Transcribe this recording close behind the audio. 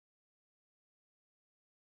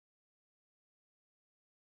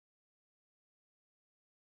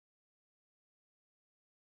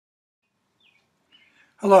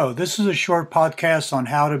Hello, this is a short podcast on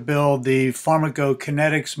how to build the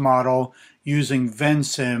pharmacokinetics model using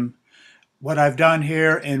VenSim. What I've done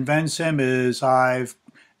here in VenSim is I've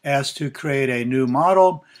asked to create a new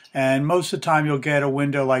model, and most of the time you'll get a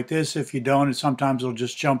window like this. If you don't, sometimes it'll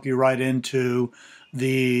just jump you right into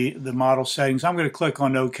the model settings. I'm going to click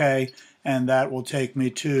on OK, and that will take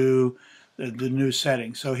me to the new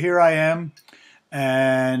settings. So here I am.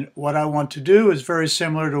 And what I want to do is very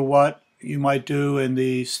similar to what you might do in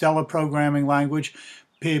the STELLA programming language.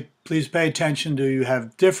 Please pay attention to you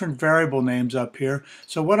have different variable names up here.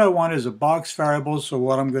 So what I want is a box variable. So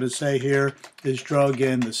what I'm going to say here is drug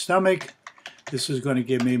in the stomach. This is going to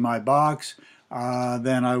give me my box.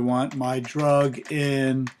 Then I want my drug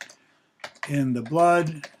in the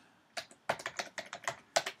blood.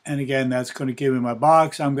 And again, that's going to give me my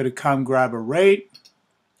box. I'm going to come grab a rate.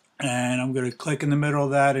 And I'm going to click in the middle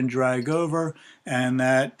of that and drag over, and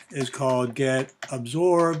that is called get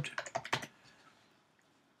absorbed.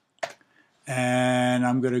 And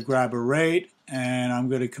I'm going to grab a rate, and I'm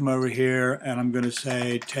going to come over here and I'm going to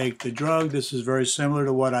say take the drug. This is very similar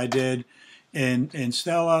to what I did in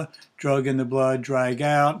STELLA. Drug in the blood, drag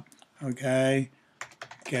out, okay,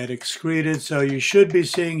 get excreted. So you should be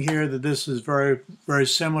seeing here that this is very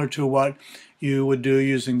similar to what you would do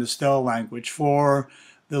using the STELLA language. For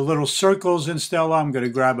the little circles in STELLA, I'm going to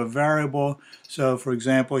grab a variable. So for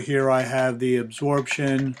example, here I have the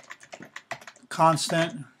absorption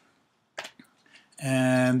constant,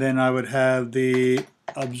 and then I would have the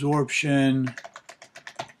absorption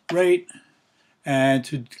rate. And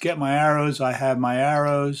to get my arrows, I have my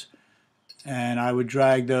arrows, and I would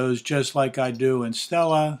drag those just like I do in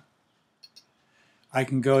STELLA. I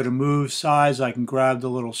can go to move size. I can grab the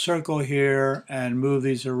little circle here and move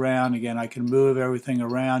these around. Again, I can move everything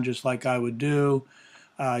around just like I would do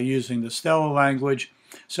using the STELLA language.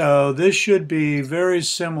 So this should be very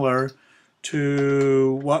similar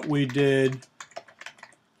to what we did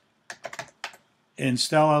in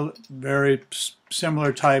STELLA. Very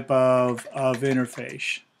similar type of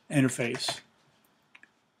interface.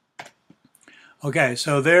 Okay,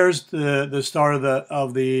 so there's the start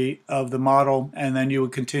of the model, and then you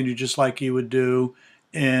would continue just like you would do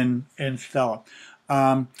in STELLA.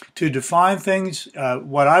 To define things,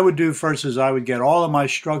 what I would do first is I would get all of my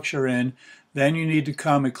structure in. Then you need to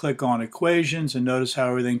come and click on equations, and notice how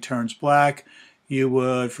everything turns black. You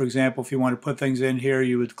would, for example, if you want to put things in here,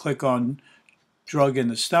 you would click on drug in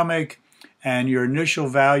the stomach, and your initial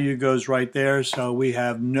value goes right there. So we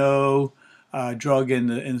have no drug in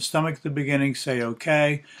the stomach at the beginning. Say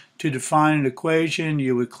OK. To define an equation,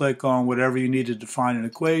 you would click on whatever you need to define an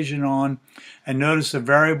equation on, and notice the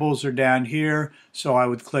variables are down here. So I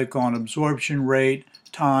would click on absorption rate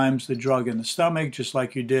times the drug in the stomach, just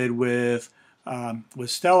like you did with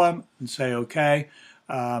STELLA, and say OK.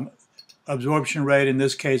 Absorption rate in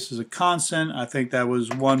this case is a constant. I think that was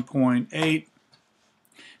 1.8,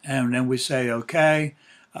 and then we say OK.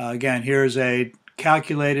 Again, here's a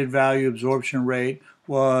calculated value. Absorption rate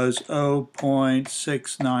was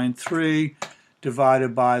 0.693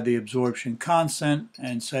 divided by the absorption constant,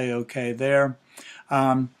 and say OK there.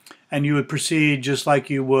 And you would proceed just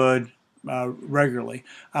like you would regularly.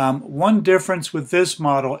 One difference with this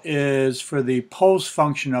model is for the pulse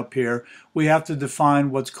function up here, we have to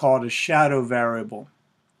define what's called a shadow variable.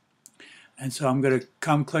 And so I'm going to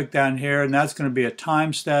come click down here, and that's going to be a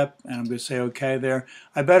time step, and I'm going to say OK there.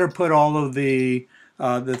 I better put all of the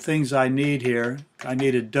things I need here. I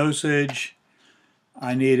needed dosage,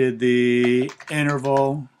 I needed the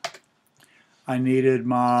interval, I needed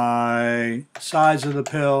my size of the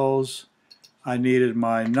pills, I needed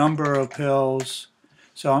my number of pills.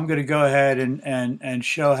 So I'm going to go ahead and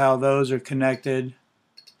show how those are connected.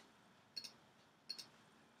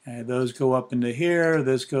 And those go up into here,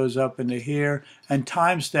 this goes up into here, and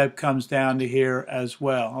time step comes down to here as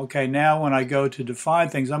well. Okay, now when I go to define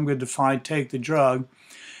things, I'm going to define take the drug.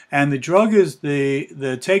 And the drug is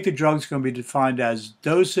the take the drug is going to be defined as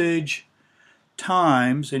dosage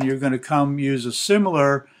times, and you're going to come use a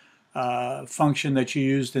similar function that you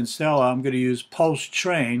used in STELLA. I'm going to use pulse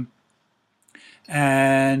train,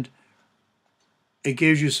 and it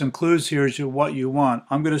gives you some clues here as to what you want.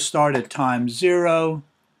 I'm going to start at time 0.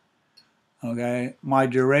 Okay, my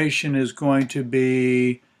duration is going to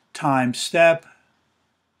be time step.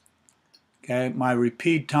 Okay, my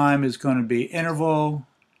repeat time is going to be interval.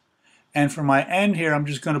 And for my end here, I'm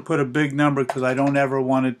just going to put a big number because I don't ever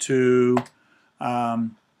want it to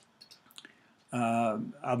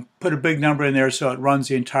I'll put a big number in there so it runs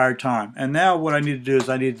the entire time. And now what I need to do is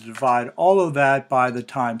I need to divide all of that by the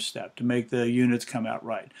time step to make the units come out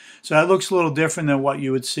right. So that looks a little different than what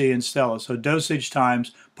you would see in STELLA. So dosage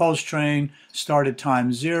times pulse train, started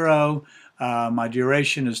time 0, my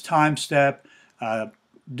duration is time step,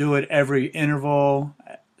 do it every interval.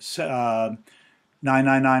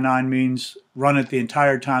 9999 means run it the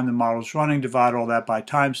entire time the model's running, divide all that by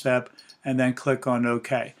time step, and then click on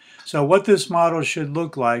OK. So what this model should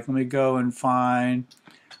look like, let me go and find,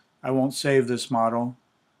 I won't save this model.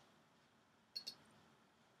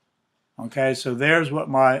 Okay, so there's what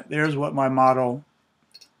my model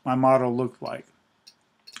looked like.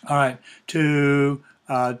 All right, to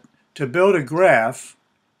build a graph,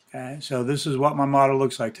 okay, so this is what my model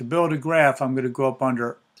looks like. To build a graph, I'm going to go up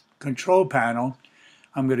under Control Panel.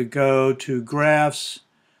 I'm going to go to Graphs.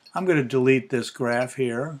 I'm going to delete this graph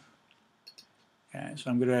here. Okay,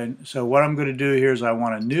 so what I'm going to do here is I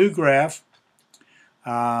want a new graph.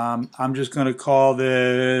 I'm just going to call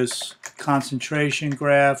this concentration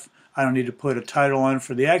graph. I don't need to put a title on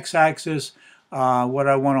for the x-axis. What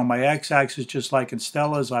I want on my x-axis, just like in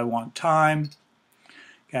STELLA, is I want time.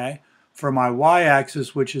 Okay. For my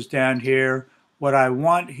y-axis, which is down here, what I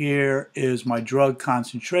want here is my drug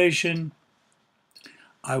concentration.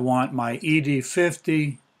 I want my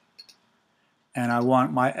ED50, and I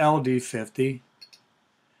want my LD50.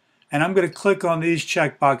 And I'm going to click on these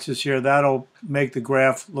check boxes here. That'll make the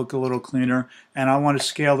graph look a little cleaner. And I want to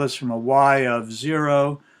scale this from a y of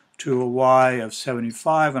 0 to a y of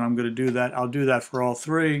 75. And I'm going to do that. I'll do that for all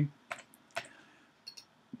three,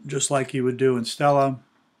 just like you would do in STELLA.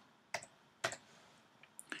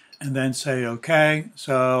 And then say OK.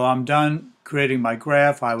 So I'm done creating my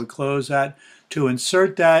graph. I would close that. To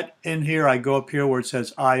insert that in here, I go up here where it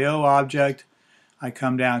says IO object. I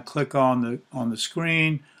come down, click on the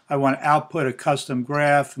screen. I want to output a custom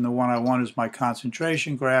graph, and the one I want is my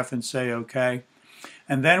concentration graph, and say OK.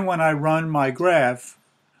 And then when I run my graph,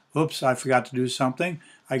 oops, I forgot to do something.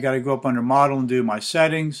 I got to go up under Model and do my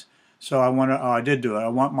settings. So I want to, oh, I did do it. I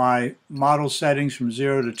want my model settings from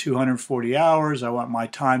 0 to 240 hours. I want my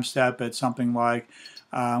time step at something like,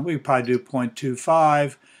 we could probably do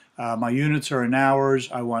 0.25. My units are in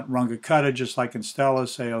hours. I want Runge-Kutta, just like in STELLA,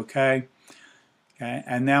 say OK. Okay,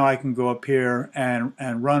 and now I can go up here and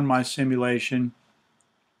run my simulation,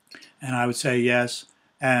 and I would say yes,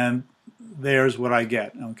 and there's what I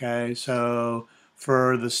get. Okay, so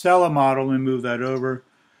for the STELLA model, let me move that over.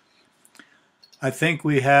 I think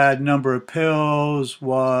we had number of pills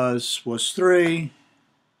was 3.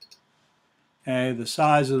 Okay, the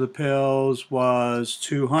size of the pills was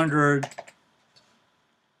 200,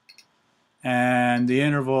 and the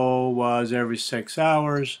interval was every 6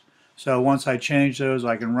 hours. So once I change those,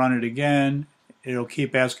 I can run it again. It'll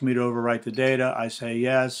keep asking me to overwrite the data. I say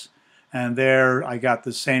yes. And there I got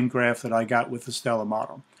the same graph that I got with the STELLA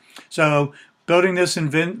model. So building this in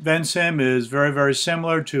VenSim is very, very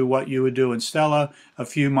similar to what you would do in STELLA. A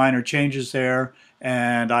few minor changes there,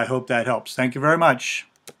 and I hope that helps. Thank you very much.